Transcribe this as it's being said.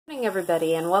Morning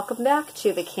everybody, and welcome back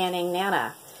to the Canning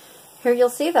Nana. Here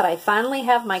you'll see that I finally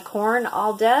have my corn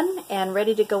all done and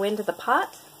ready to go into the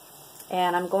pot,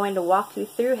 and I'm going to walk you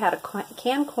through how to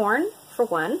can corn for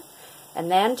one, and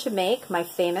then to make my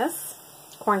famous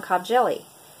corn cob jelly.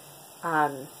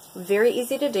 Very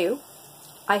easy to do.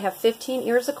 I have 15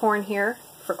 ears of corn here.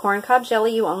 For corn cob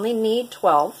jelly you only need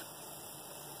 12,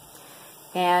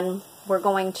 and we're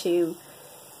going to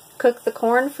cook the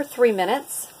corn for 3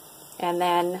 minutes and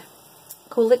then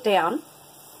cool it down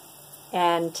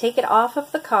and take it off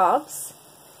of the cobs,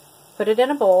 put it in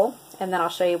a bowl, and then I'll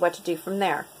show you what to do from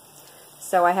there.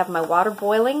 So I have my water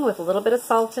boiling with a little bit of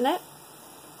salt in it,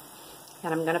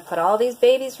 and I'm going to put all these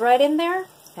babies right in there,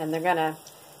 and they're going to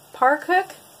par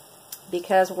cook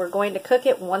because we're going to cook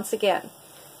it once again.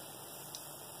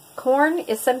 Corn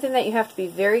is something that you have to be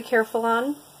very careful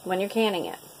on when you're canning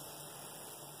it.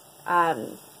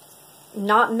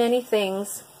 Not many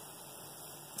things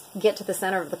get to the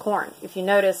center of the corn. If you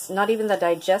notice, not even the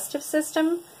digestive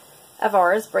system of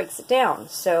ours breaks it down.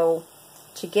 So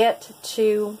to get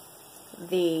to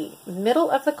the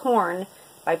middle of the corn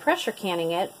by pressure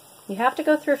canning it, you have to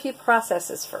go through a few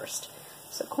processes first.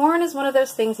 So corn is one of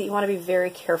those things that you want to be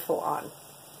very careful on.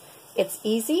 It's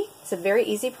easy, it's a very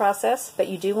easy process, but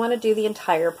you do want to do the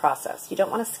entire process. You don't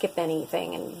want to skip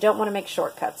anything, and you don't want to make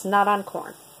shortcuts, not on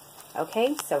corn.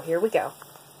 Okay, so here we go.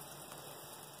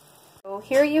 So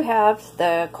here you have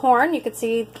the corn. You can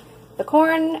see the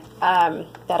corn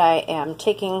that I am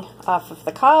taking off of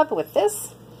the cob with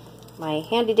this, my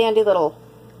handy dandy little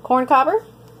corn cobber.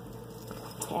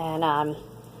 And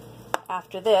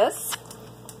after this,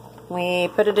 we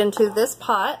put it into this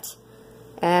pot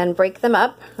and break them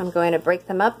up. I'm going to break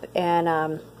them up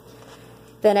and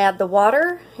then add the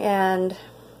water and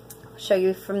show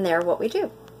you from there what we do.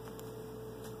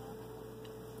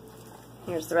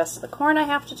 Here's the rest of the corn I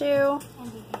have to do.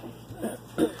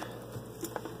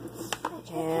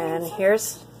 And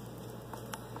here's...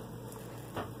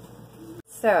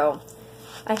 So,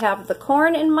 I have the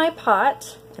corn in my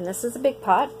pot, and this is a big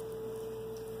pot.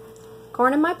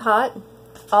 Corn in my pot,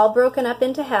 all broken up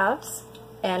into halves,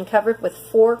 and covered with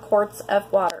 4 quarts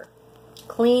of water.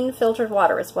 Clean filtered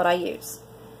water is what I use.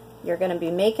 You're going to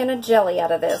be making a jelly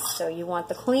out of this, so you want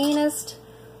the cleanest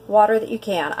water that you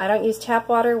can. I don't use tap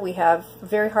water. We have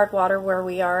very hard water where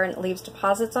we are, and it leaves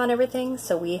deposits on everything,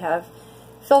 so we have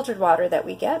filtered water that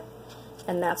we get,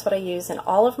 and that's what I use in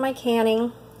all of my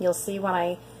canning. You'll see when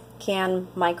I can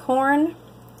my corn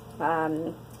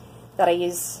that I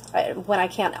use when I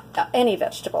can any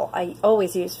vegetable. I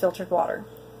always use filtered water.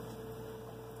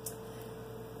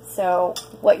 So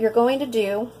what you're going to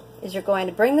do is you're going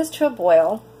to bring this to a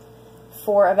boil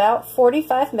for about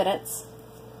 45 minutes,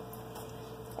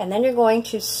 and then you're going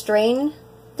to strain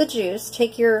the juice.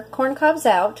 Take your corn cobs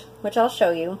out, which I'll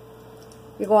show you.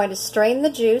 You're going to strain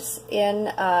the juice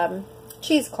in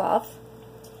cheesecloth,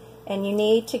 and you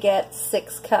need to get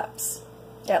 6 cups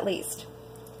at least.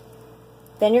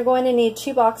 Then you're going to need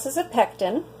 2 boxes of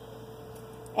pectin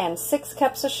and 6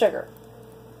 cups of sugar.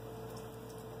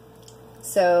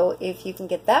 So if you can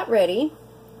get that ready,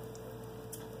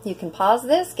 you can pause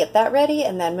this, get that ready,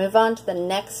 and then move on to the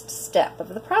next step of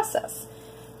the process.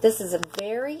 This is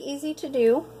very easy to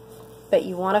do, but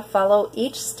you want to follow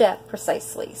each step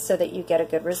precisely so that you get a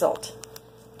good result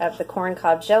of the corn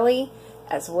cob jelly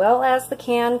as well as the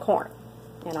canned corn.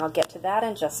 And I'll get to that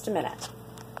in just a minute.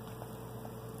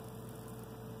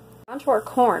 On to our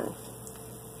corn.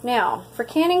 Now, for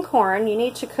canning corn, you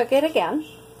need to cook it again.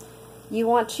 You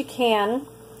want to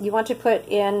put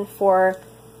in, for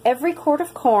every quart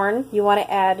of corn, you want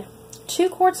to add 2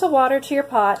 quarts of water to your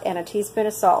pot and a teaspoon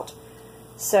of salt.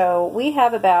 So we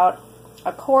have about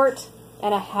 1.5 quarts.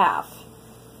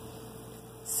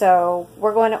 So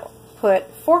we're going to put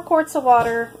 4 quarts of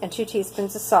water and 2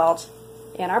 teaspoons of salt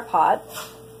in our pot,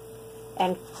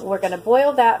 and we're going to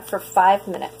boil that for 5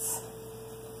 minutes.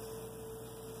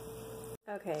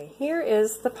 Okay, here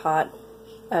is the pot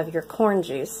of your corn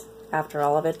juice after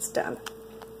all of it's done.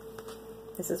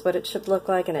 This is what it should look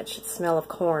like, and it should smell of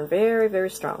corn very,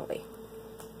 very strongly.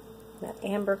 That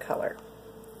amber color.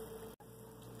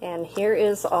 And here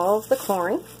is all of the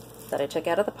corn that I took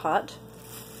out of the pot,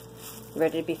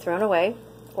 ready to be thrown away.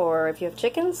 Or if you have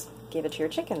chickens, give it to your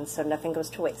chickens so nothing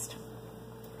goes to waste.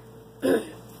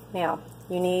 Now,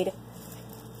 you need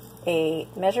a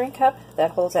measuring cup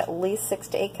that holds at least 6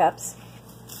 to 8 cups.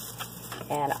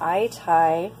 And I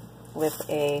tie with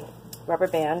a rubber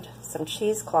band some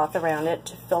cheesecloth around it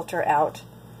to filter out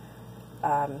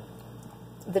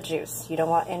the juice. You don't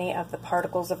want any of the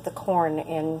particles of the corn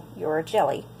in your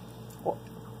jelly.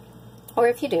 Or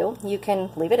if you do, you can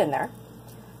leave it in there.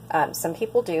 Some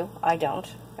people do. I don't.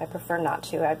 I prefer not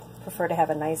to. I prefer to have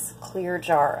a nice clear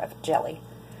jar of jelly.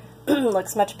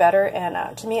 Looks much better,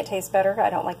 and to me it tastes better. I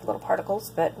don't like the little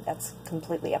particles, but that's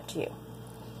completely up to you.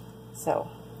 So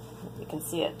you can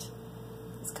see it.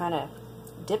 It's kind of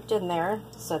dipped in there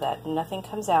so that nothing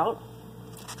comes out.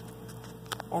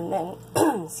 And then,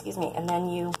 excuse me, and then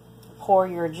you pour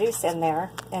your juice in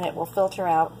there and it will filter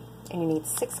out, and you need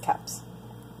 6 cups.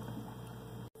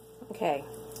 Okay,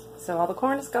 so all the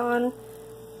corn is gone.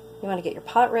 You want to get your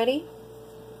pot ready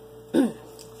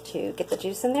to get the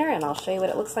juice in there, and I'll show you what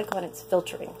it looks like when it's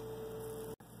filtering.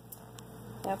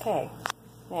 Okay,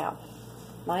 now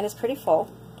mine is pretty full.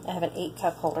 I have an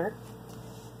 8-cup holder,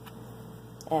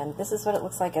 and this is what it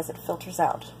looks like as it filters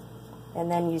out. And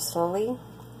then you slowly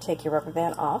take your rubber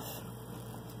band off,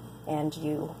 and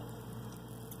you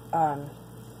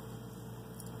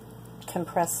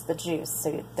compress the juice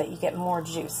so that you get more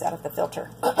juice out of the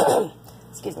filter.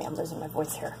 Excuse me, I'm losing my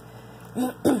voice here.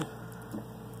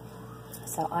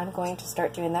 So I'm going to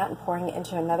start doing that and pouring it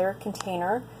into another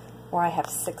container where I have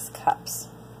 6 cups.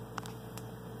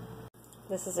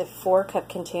 This is a 4-cup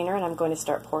container, and I'm going to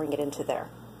start pouring it into there.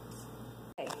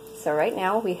 Okay, so right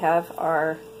now we have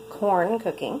our corn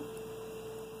cooking,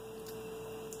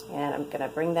 and I'm going to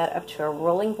bring that up to a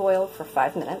rolling boil for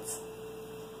 5 minutes.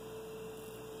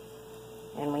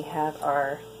 And we have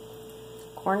our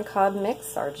corn cob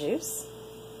mix, our juice.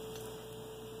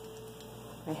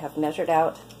 I have measured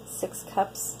out 6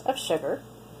 cups of sugar.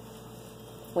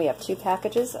 We have 2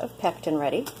 packages of pectin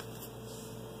ready.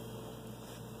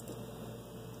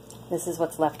 This is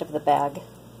what's left of the bag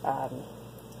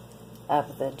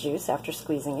of the juice after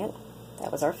squeezing it.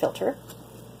 That was our filter.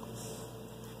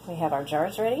 We have our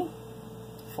jars ready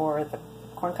for the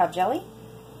corncob jelly,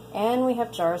 and we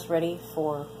have jars ready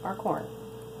for our corn.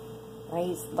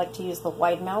 I like to use the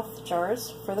wide mouth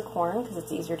jars for the corn because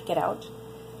it's easier to get out.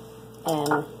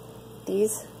 And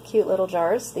these cute little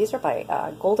jars, these are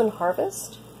by Golden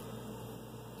Harvest.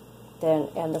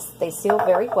 They seal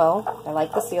very well. I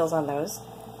like the seals on those.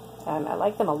 I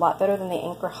like them a lot better than the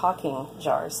Anchor Hawking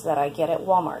jars that I get at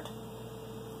Walmart.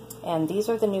 And these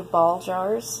are the new ball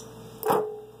jars.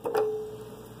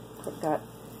 They've got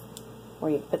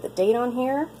where you put the date on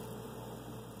here.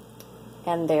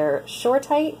 And they're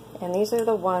Shore-Tight, and these are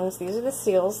the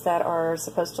seals that are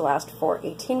supposed to last for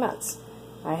 18 months.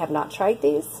 I have not tried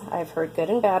these. I've heard good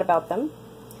and bad about them.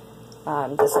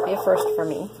 This will be a first for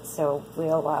me, so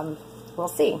we'll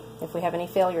see if we have any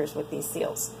failures with these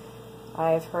seals.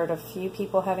 I've heard a few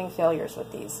people having failures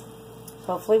with these.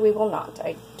 Hopefully we will not.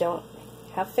 I don't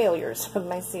have failures with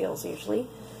my seals usually.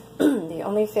 The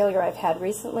only failure I've had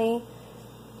recently,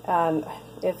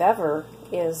 if ever,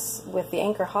 is with the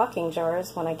Anchor Hawking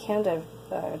jars when I canned a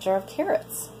jar of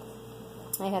carrots.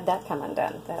 I had that come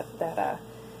undone. That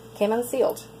came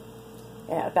unsealed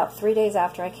about 3 days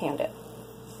after I canned it.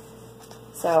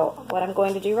 So what I'm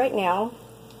going to do right now,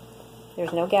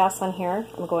 there's no gas on here.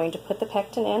 I'm going to put the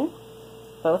pectin in,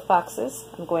 both boxes.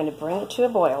 I'm going to bring it to a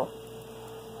boil.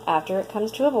 After it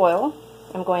comes to a boil,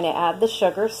 I'm going to add the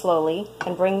sugar slowly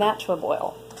and bring that to a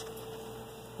boil.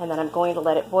 And then I'm going to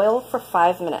let it boil for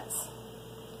 5 minutes.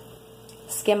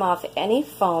 Skim off any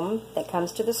foam that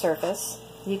comes to the surface.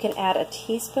 You can add a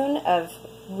teaspoon of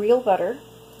real butter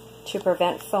to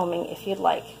prevent foaming if you'd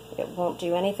like. It won't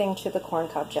do anything to the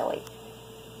corncob jelly.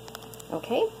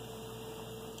 Okay?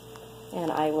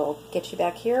 And I will get you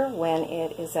back here when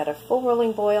it is at a full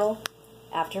rolling boil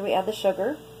after we add the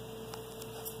sugar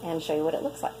and show you what it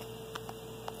looks like.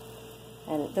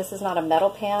 And this is not a metal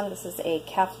pan, this is a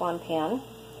Teflon pan.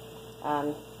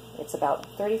 It's about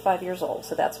 35 years old,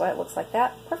 so that's why it looks like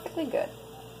that. Perfectly good.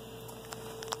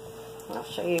 I'll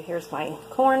show you, here's my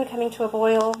corn coming to a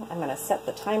boil. I'm going to set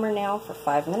the timer now for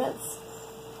 5 minutes.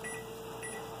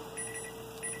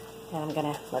 And I'm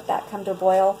going to let that come to a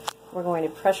boil. We're going to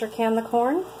pressure can the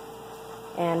corn,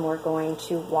 and we're going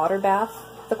to water bath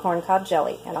the corncob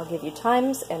jelly. And I'll give you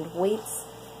times and weights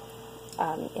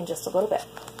in just a little bit.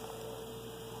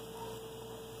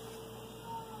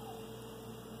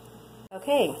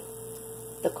 Okay,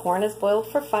 the corn is boiled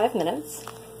for 5 minutes.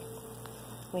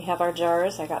 We have our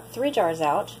jars. I got 3 jars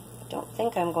out. I don't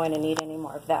think I'm going to need any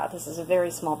more of that. This is a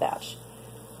very small batch.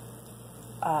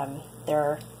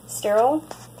 They're sterile,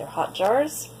 they're hot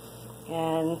jars,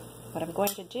 and what I'm going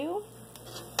to do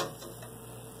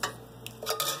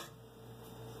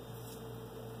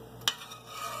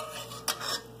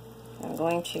I'm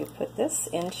going to put this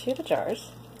into the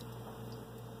jars.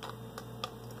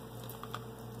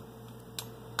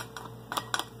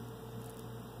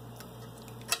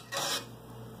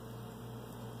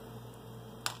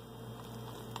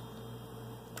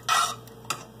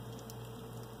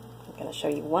 going to show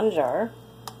you one jar.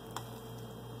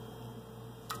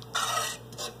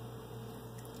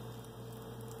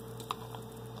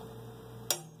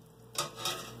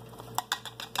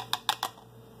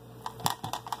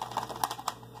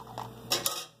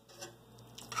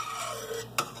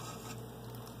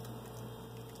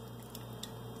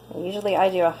 Usually I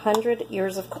do 100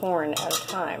 ears of corn at a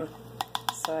time,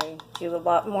 so I do a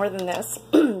lot more than this,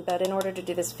 but in order to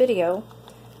do this video,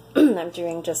 I'm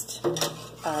doing just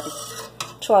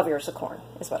 12 ears of corn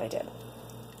is what I did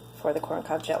for the corn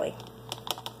cob jelly.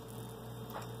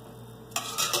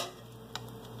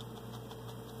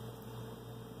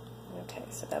 Okay,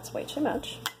 so that's way too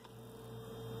much,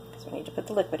 because we need to put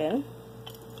the liquid in.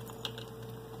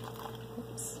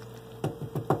 Oops.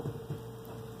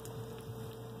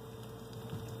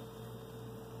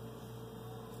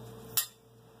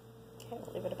 Okay,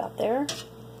 we'll leave it about there.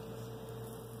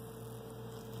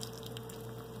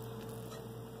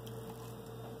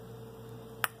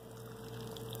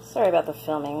 Sorry about the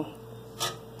filming.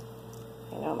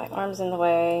 I know my arm's in the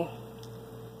way.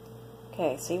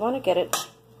 Okay, so you want to get it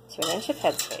to 1 inch of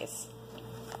headspace,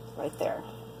 right there.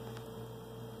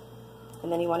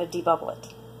 And then you want to debubble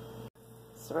it.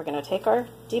 So we're going to take our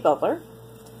debubbler.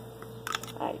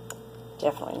 I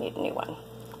definitely need a new one.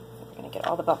 We're going to get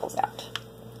all the bubbles out.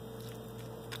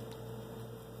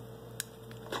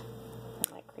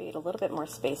 I might create a little bit more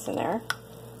space in there,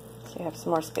 so you have some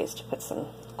more space to put some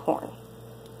corn.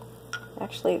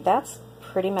 Actually, that's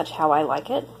pretty much how I like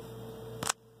it.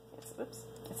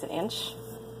 It's 1 inch.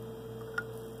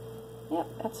 Yep,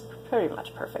 that's pretty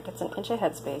much perfect. It's 1 inch of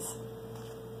headspace.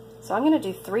 So I'm going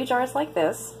to do 3 jars like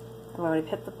this. I'm going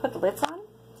to put the lids on,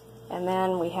 and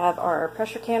then we have our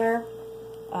pressure canner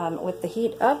with the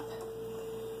heat up,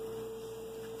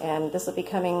 and this will be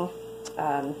coming.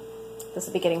 This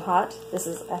will be getting hot.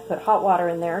 I put hot water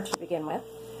in there to begin with.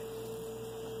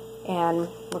 And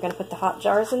we're going to put the hot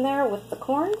jars in there with the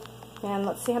corn, and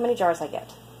let's see how many jars I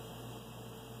get.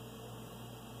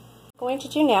 Going to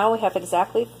do now, we have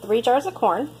exactly 3 jars of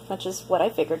corn, which is what I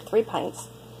figured, 3 pints.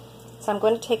 So I'm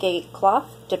going to take a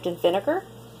cloth dipped in vinegar,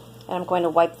 and I'm going to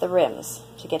wipe the rims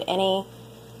to get any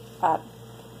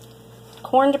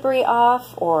corn debris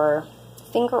off or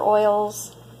finger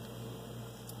oils.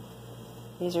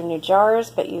 These are new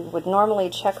jars, but you would normally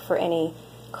check for any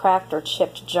cracked or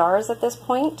chipped jars at this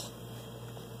point.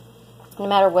 No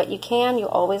matter what you can, you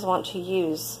always want to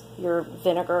use your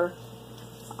vinegar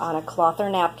on a cloth or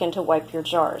napkin to wipe your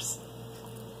jars.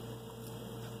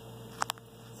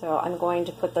 So I'm going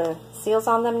to put the seals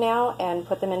on them now and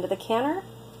put them into the canner,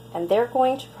 and they're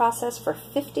going to process for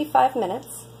 55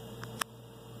 minutes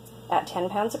at 10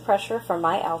 pounds of pressure from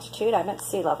my altitude. I'm at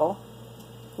sea level.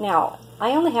 Now,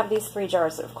 I only have these 3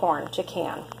 jars of corn to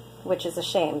can, which is a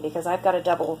shame because I've got a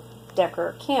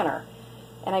double-decker canner,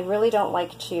 and I really don't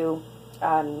like to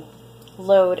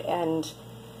load and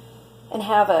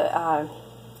have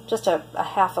just a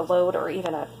half a load or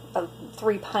even a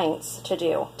 3 pints to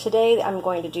do. Today I'm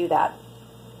going to do that.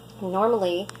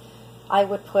 Normally I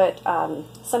would put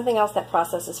something else that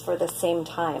processes for the same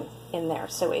time in there.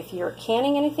 So if you're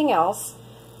canning anything else,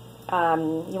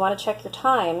 you want to check your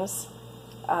times.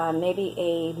 Maybe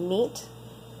a meat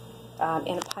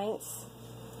in a pints.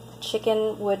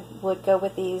 Chicken would go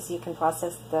with these. You can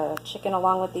process the chicken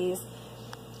along with these.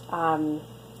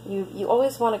 You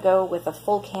always want to go with a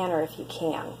full canner if you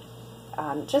can,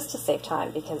 just to save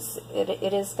time, because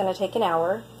it is going to take an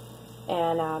hour,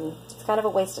 and it's kind of a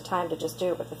waste of time to just do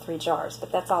it with the 3 jars,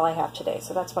 but that's all I have today,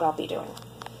 so that's what I'll be doing.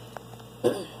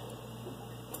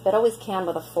 But always can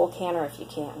with a full canner if you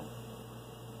can.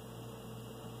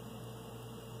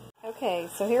 Okay,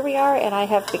 so here we are, and I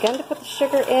have begun to put the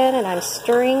sugar in, and I'm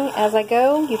stirring as I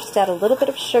go. You just add a little bit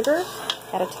of sugar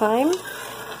at a time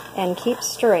and keep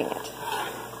stirring it.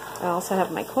 I also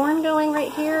have my corn going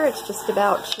right here. It's just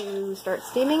about to start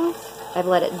steaming. I've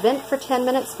let it vent for 10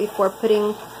 minutes before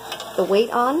putting the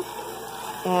weight on,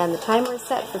 and the timer is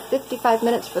set for 55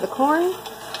 minutes for the corn,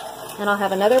 and I'll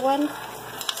have another one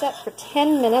set for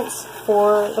 10 minutes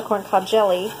for the corn cob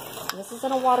jelly. And this is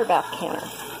in a water bath canner.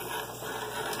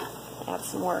 Add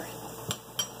some more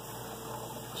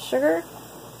sugar.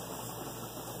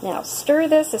 Now stir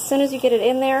this as soon as you get it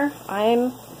in there.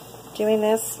 I'm doing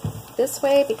this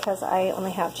way because I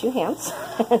only have 2 hands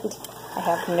and I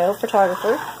have no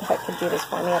photographer that can do this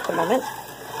for me at the moment.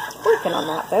 Working on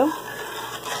that though.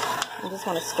 You just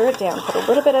want to stir it down. Put a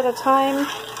little bit at a time,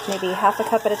 maybe half a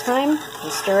cup at a time,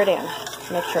 and stir it in.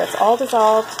 Make sure it's all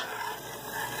dissolved,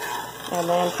 and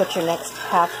then put your next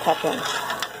half cup in.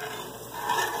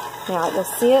 Now you'll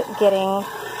see it getting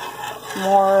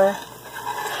more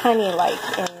honey-like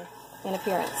in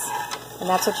appearance, and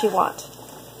that's what you want.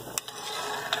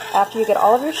 After you get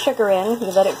all of your sugar in, you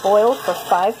let it boil for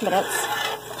 5 minutes,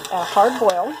 a hard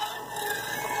boil,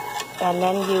 and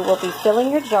then you will be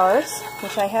filling your jars,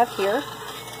 which I have here,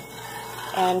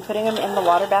 and putting them in the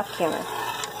water bath canner,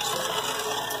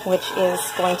 which is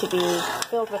going to be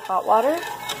filled with hot water.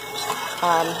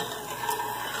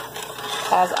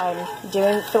 As I'm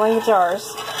filling the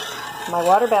jars, my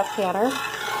water bath canner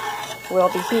will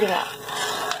be heating up.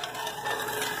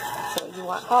 So you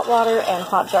want hot water and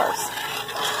hot jars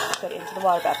to put into the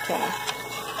water bath canner.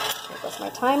 There goes my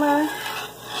timer.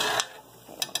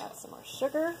 Okay, I'll add some more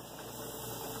sugar.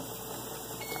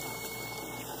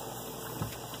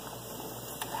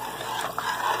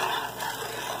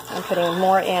 I'm putting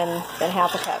more in than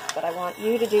half a cup, but I want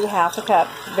you to do half a cup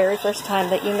the very first time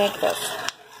that you make this,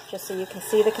 just so you can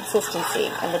see the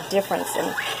consistency and the difference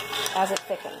as it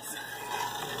thickens.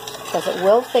 Because it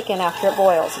will thicken after it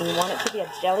boils, and you want it to be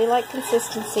a jelly-like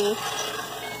consistency.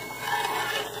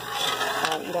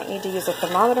 You don't need to use a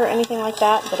thermometer or anything like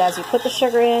that, but as you put the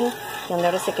sugar in, you'll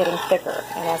notice it getting thicker,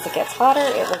 and as it gets hotter,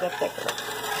 it will get thicker.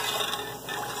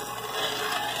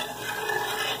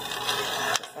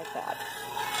 Just like that.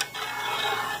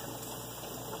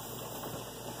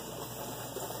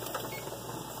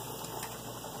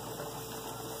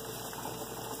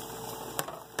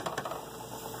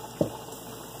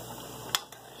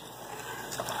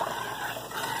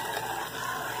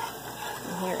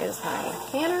 And here is my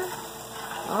canner.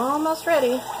 Almost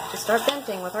ready to start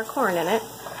venting with our corn in it.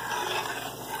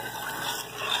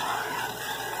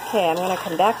 Okay, I'm going to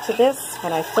come back to this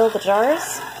when I fill the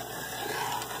jars.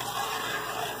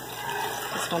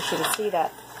 Just want you to see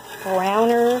that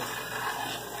browner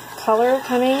color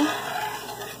coming.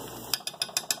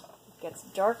 It gets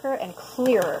darker and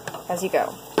clearer as you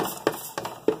go.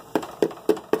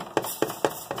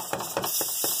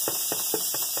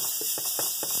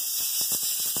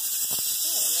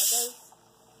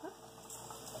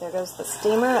 There goes the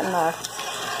steamer and the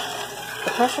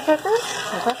pressure cooker,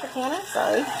 the pressure canner,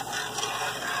 sorry.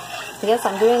 Yes,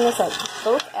 I'm doing this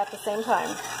both at the same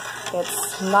time.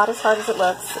 It's not as hard as it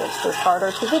looks, it's just harder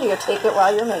to videotape it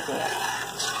while you're making it.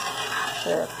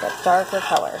 There, it's that darker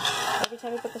color. Every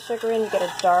time you put the sugar in, you get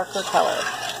a darker color.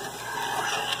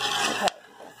 Okay, I'm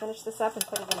going to finish this up and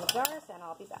put it in the jars, and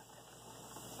I'll be back.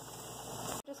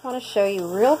 I just want to show you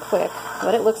real quick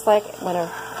what it looks like when it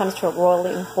comes to a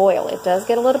rolling boil. It does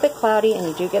get a little bit cloudy and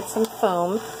you do get some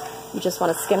foam. You just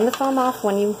want to skim the foam off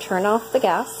when you turn off the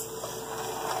gas.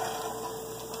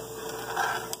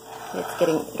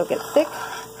 It'll get thick.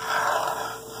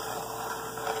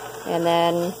 And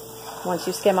then once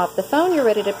you skim off the foam, you're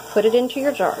ready to put it into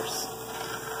your jars.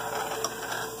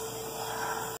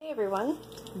 Hey everyone,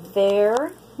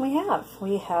 there we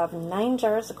have 9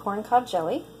 jars of corn cob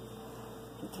jelly.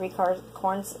 3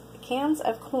 cans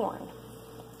of corn.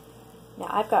 Now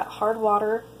I've got hard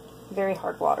water, very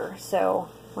hard water, so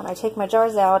when I take my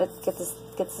jars out, it gets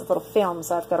this little film,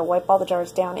 so I've got to wipe all the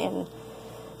jars down in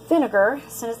vinegar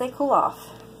as soon as they cool off.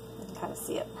 You can kind of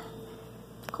see it.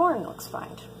 The corn looks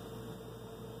fine.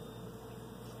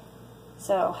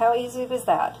 So how easy was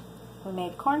that? We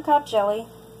made corn cob jelly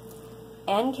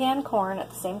and canned corn at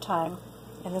the same time,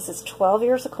 and this is 12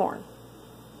 ears of corn.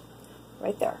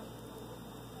 Right there.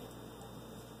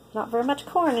 Not very much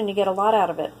corn, and you get a lot out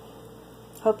of it.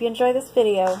 Hope you enjoy this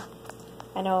video.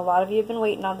 I know a lot of you have been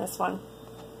waiting on this one.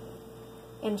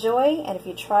 Enjoy, and if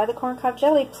you try the corn cob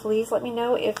jelly, please let me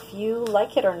know if you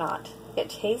like it or not. It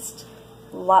tastes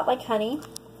a lot like honey.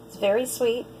 It's very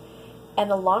sweet, and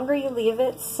the longer you leave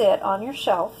it sit on your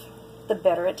shelf, the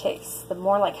better it tastes, the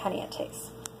more like honey it tastes.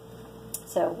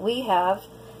 So we have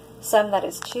some that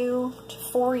is 2 to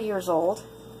 4 years old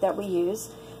that we use.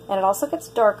 And it also gets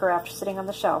darker after sitting on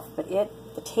the shelf, but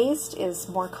the taste is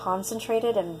more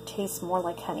concentrated and tastes more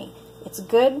like honey. It's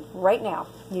good right now.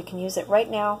 You can use it right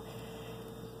now.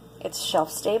 It's shelf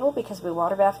stable because we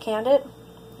water bath canned it,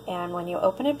 and when you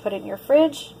open it, put it in your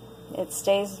fridge. It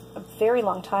stays a very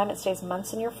long time. It stays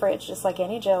months in your fridge, just like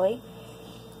any jelly.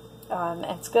 And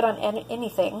it's good on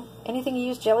anything. Anything you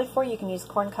use jelly for, you can use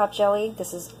corn cob jelly.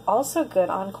 This is also good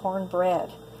on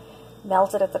cornbread.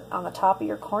 Melt it on the top of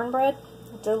your cornbread.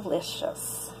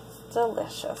 Delicious.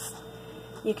 Delicious.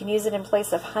 You can use it in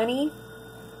place of honey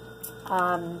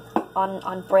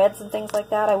on breads and things like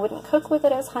that. I wouldn't cook with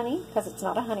it as honey because it's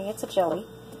not a honey, it's a jelly.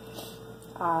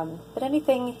 But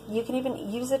anything, you can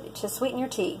even use it to sweeten your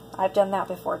tea. I've done that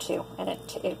before too, and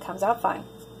it comes out fine.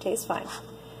 Tastes fine.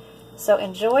 So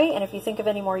enjoy, and if you think of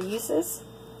any more uses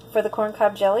for the corn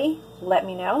cob jelly, let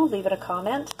me know. Leave it a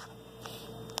comment.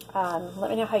 Let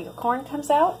me know how your corn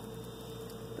comes out.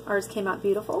 Ours came out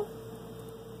beautiful.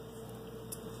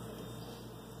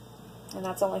 and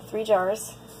that's only 3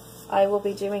 jars. I will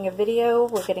be doing a video.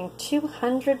 We're getting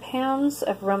 200 pounds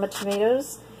of Roma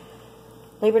tomatoes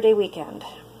Labor Day weekend,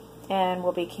 and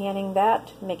we'll be canning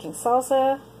that, making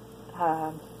salsa,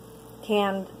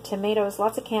 canned tomatoes,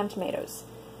 lots of canned tomatoes,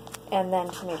 and then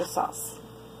tomato sauce.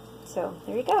 So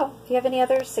there you go. If you have any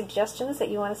other suggestions that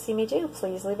you want to see me do,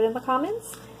 please leave it in the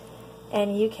comments.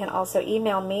 And you can also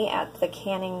email me at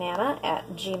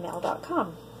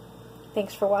thecanningnana@gmail.com.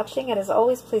 Thanks for watching, and as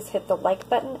always, please hit the like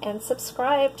button and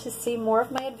subscribe to see more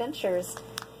of my adventures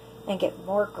and get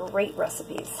more great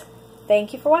recipes.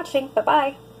 Thank you for watching.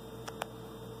 Bye-bye.